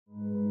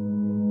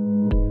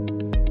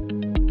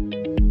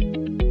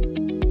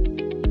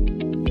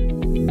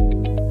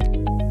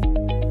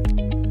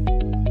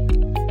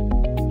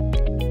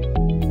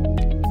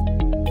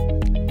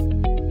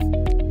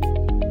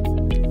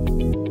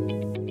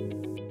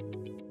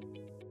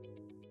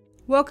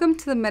Welcome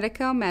to the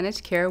Medi-Cal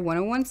Managed Care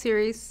 101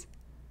 series.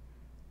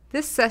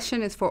 This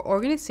session is for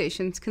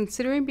organizations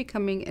considering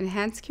becoming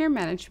enhanced care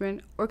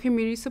management or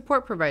community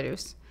support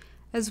providers,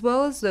 as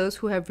well as those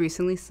who have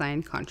recently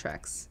signed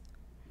contracts.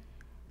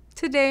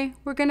 Today,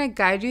 we're going to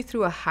guide you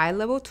through a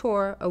high-level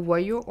tour of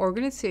what your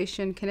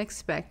organization can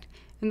expect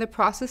in the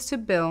process to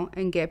bill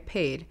and get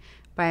paid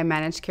by a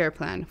managed care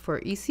plan for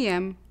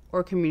ECM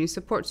or community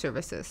support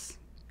services.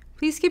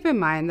 Please keep in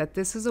mind that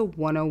this is a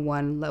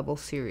 101 level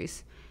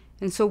series,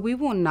 and so we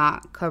will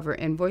not cover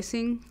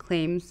invoicing,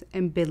 claims,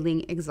 and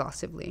billing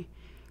exhaustively.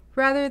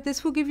 Rather,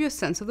 this will give you a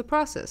sense of the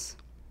process.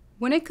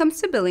 When it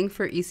comes to billing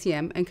for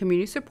ECM and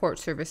community support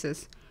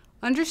services,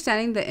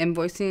 understanding the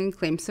invoicing and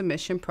claim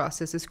submission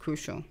process is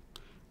crucial.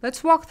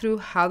 Let's walk through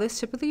how this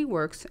typically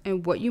works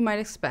and what you might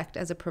expect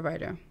as a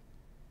provider.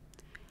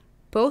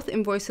 Both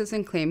invoices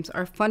and claims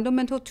are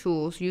fundamental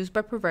tools used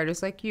by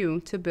providers like you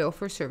to bill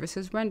for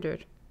services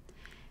rendered.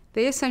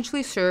 They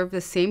essentially serve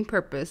the same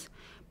purpose,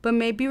 but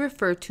may be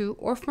referred to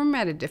or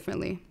formatted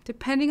differently,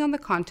 depending on the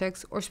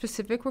context or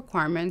specific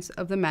requirements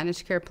of the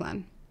managed care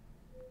plan.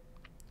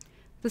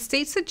 The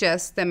state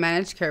suggests that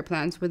managed care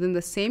plans within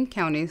the same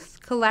counties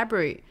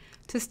collaborate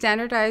to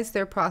standardize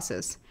their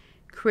process,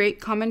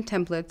 create common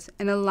templates,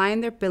 and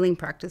align their billing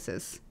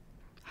practices.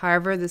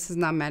 However, this is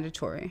not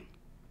mandatory.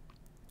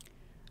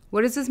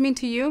 What does this mean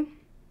to you?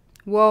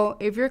 Well,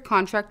 if you're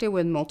contracted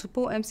with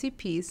multiple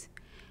MCPs,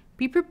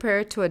 be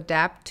prepared to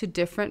adapt to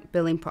different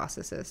billing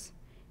processes.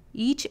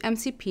 Each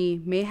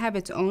MCP may have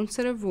its own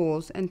set of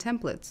rules and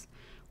templates,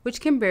 which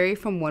can vary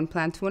from one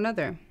plan to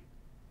another.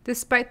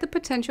 Despite the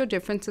potential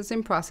differences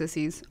in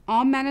processes,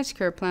 all managed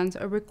care plans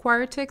are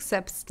required to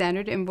accept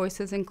standard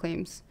invoices and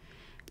claims.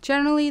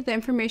 Generally, the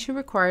information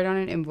required on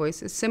an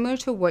invoice is similar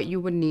to what you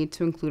would need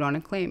to include on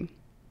a claim.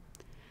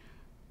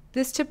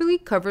 This typically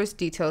covers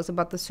details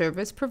about the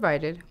service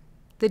provided,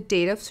 the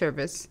date of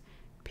service,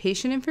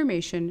 patient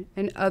information,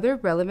 and other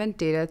relevant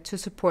data to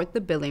support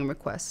the billing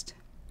request.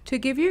 To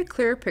give you a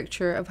clearer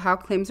picture of how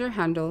claims are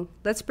handled,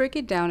 let's break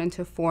it down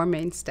into 4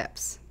 main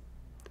steps.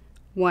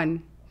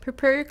 1.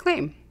 Prepare your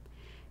claim.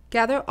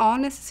 Gather all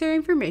necessary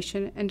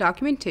information and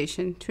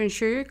documentation to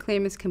ensure your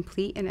claim is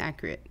complete and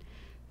accurate.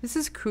 This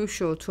is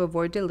crucial to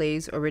avoid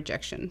delays or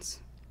rejections.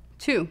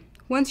 2.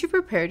 Once you've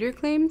prepared your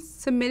claims,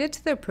 submit it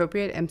to the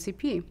appropriate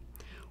MCP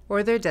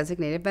or their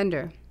designated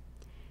vendor.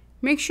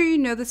 Make sure you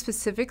know the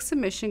specific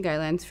submission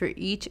guidelines for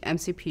each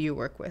MCP you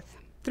work with.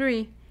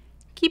 3.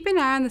 Keep an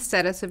eye on the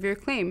status of your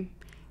claim.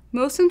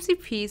 Most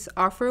MCPs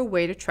offer a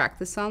way to track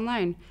this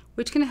online,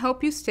 which can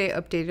help you stay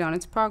updated on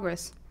its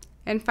progress.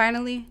 And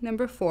finally,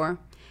 number 4,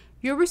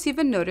 you'll receive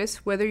a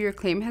notice whether your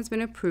claim has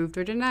been approved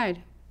or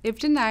denied. If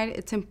denied,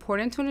 it's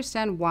important to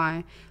understand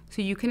why,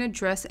 so you can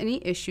address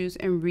any issues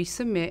and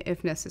resubmit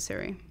if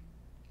necessary.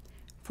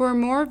 For a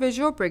more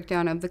visual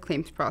breakdown of the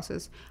claims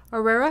process,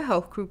 Aurora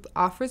Health Group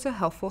offers a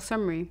helpful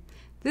summary.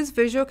 This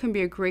visual can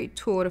be a great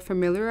tool to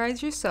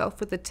familiarize yourself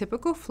with the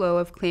typical flow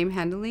of claim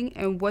handling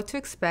and what to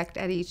expect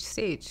at each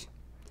stage.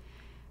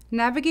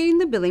 Navigating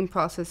the billing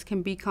process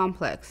can be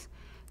complex,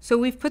 so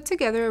we've put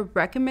together a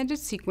recommended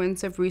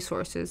sequence of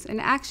resources and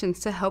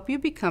actions to help you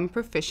become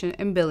proficient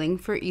in billing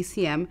for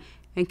ECM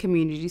and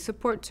community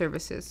support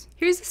services.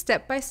 Here's a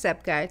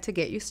step-by-step guide to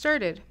get you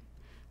started.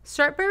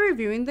 Start by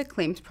reviewing the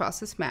claims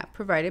process map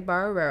provided by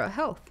Aurora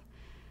Health.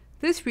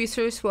 This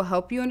resource will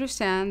help you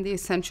understand the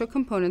essential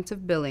components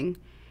of billing,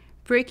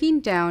 breaking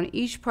down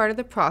each part of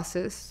the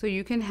process so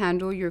you can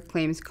handle your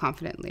claims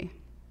confidently.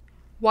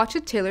 Watch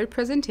a tailored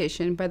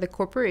presentation by the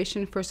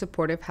Corporation for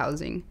Supportive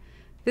Housing.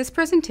 This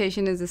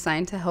presentation is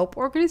designed to help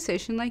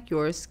organizations like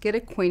yours get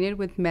acquainted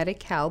with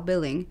Medi-Cal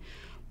billing.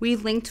 We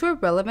link to a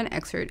relevant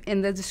excerpt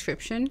in the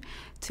description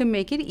to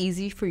make it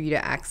easy for you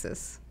to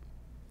access.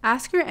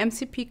 Ask your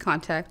MCP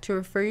contact to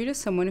refer you to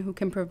someone who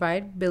can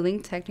provide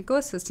billing technical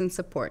assistance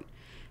support.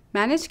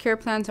 Managed care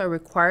plans are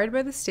required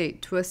by the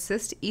state to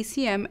assist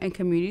ECM and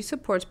community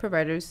supports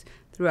providers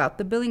throughout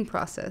the billing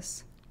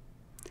process.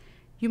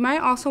 You might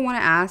also want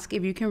to ask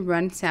if you can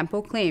run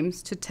sample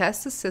claims to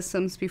test the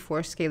systems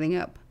before scaling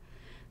up.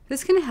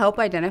 This can help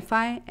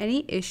identify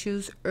any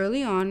issues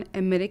early on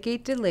and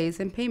mitigate delays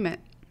in payment.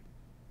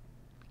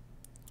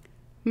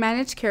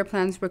 Managed care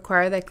plans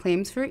require that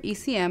claims for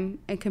ECM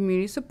and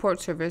community support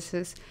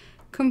services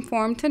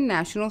conform to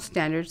national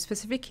standard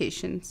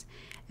specifications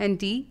and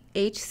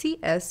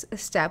DHCS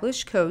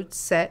established codes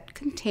set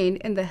contained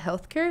in the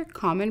Healthcare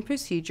Common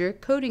Procedure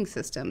coding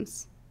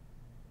systems.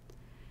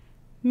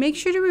 Make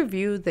sure to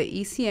review the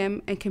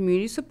ECM and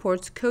community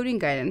supports coding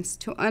guidance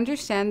to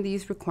understand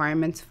these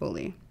requirements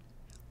fully.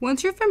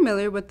 Once you're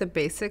familiar with the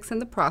basics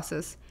and the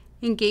process,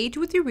 engage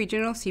with your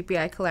regional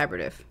CPI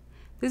collaborative.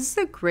 This is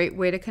a great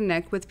way to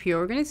connect with peer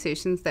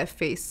organizations that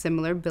face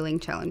similar billing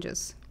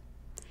challenges.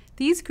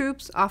 These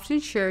groups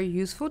often share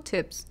useful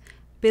tips,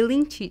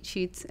 billing cheat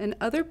sheets, and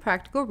other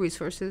practical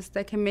resources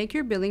that can make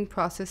your billing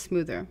process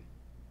smoother.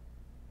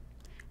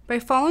 By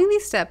following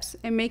these steps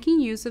and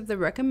making use of the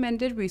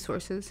recommended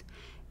resources,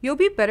 you'll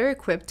be better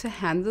equipped to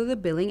handle the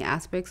billing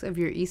aspects of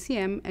your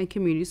ECM and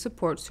community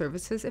support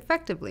services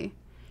effectively.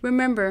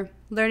 Remember,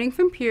 learning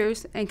from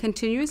peers and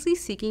continuously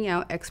seeking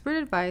out expert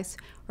advice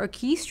are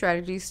key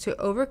strategies to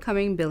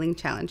overcoming billing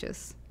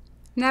challenges.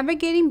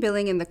 Navigating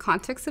billing in the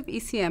context of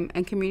ECM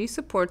and community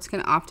supports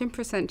can often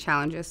present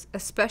challenges,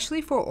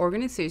 especially for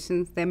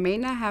organizations that may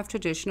not have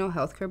traditional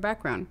healthcare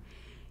background.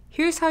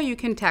 Here's how you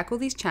can tackle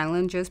these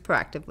challenges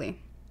proactively.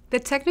 The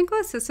Technical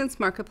Assistance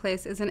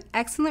Marketplace is an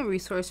excellent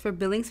resource for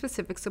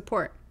billing-specific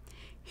support.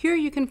 Here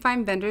you can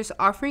find vendors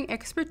offering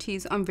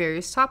expertise on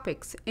various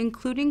topics,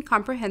 including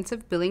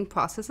comprehensive billing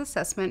process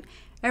assessment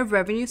and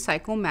revenue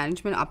cycle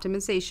management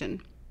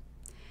optimization.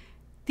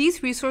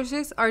 These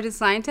resources are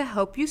designed to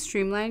help you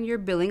streamline your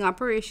billing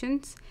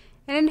operations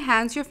and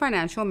enhance your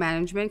financial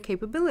management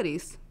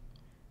capabilities.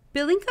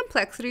 Billing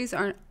complexities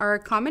are a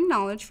common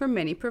knowledge for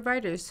many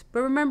providers,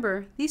 but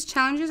remember, these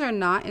challenges are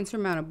not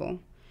insurmountable.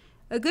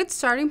 A good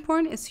starting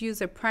point is to use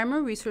the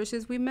primary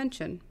resources we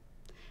mentioned.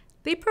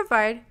 They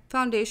provide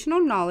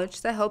foundational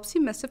knowledge that helps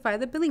demystify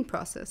the billing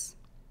process.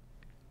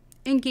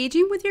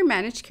 Engaging with your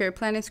managed care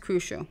plan is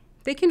crucial.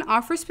 They can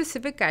offer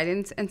specific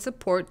guidance and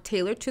support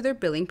tailored to their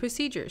billing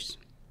procedures.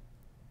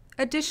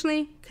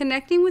 Additionally,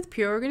 connecting with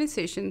peer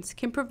organizations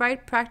can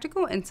provide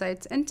practical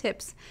insights and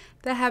tips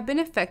that have been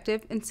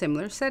effective in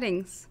similar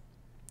settings.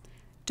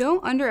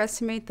 Don't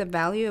underestimate the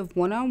value of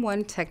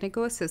one-on-one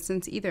technical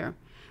assistance either.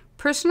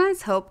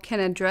 Personalized help can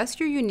address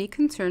your unique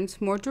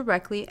concerns more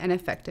directly and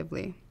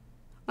effectively.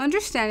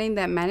 Understanding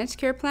that managed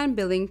care plan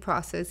billing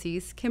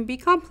processes can be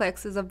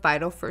complex is a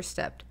vital first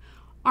step.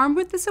 Armed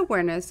with this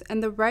awareness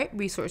and the right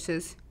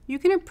resources, you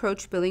can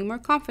approach billing more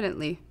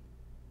confidently.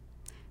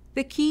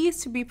 The key is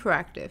to be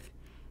proactive.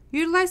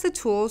 Utilize the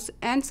tools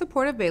and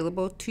support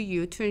available to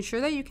you to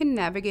ensure that you can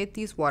navigate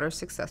these waters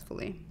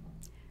successfully.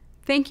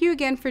 Thank you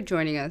again for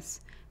joining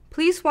us.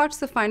 Please watch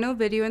the final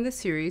video in the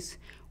series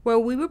where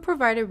we will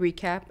provide a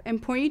recap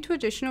and point you to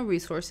additional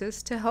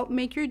resources to help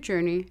make your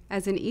journey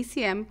as an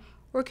ECM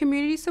or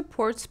community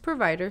supports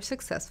provider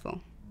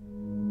successful.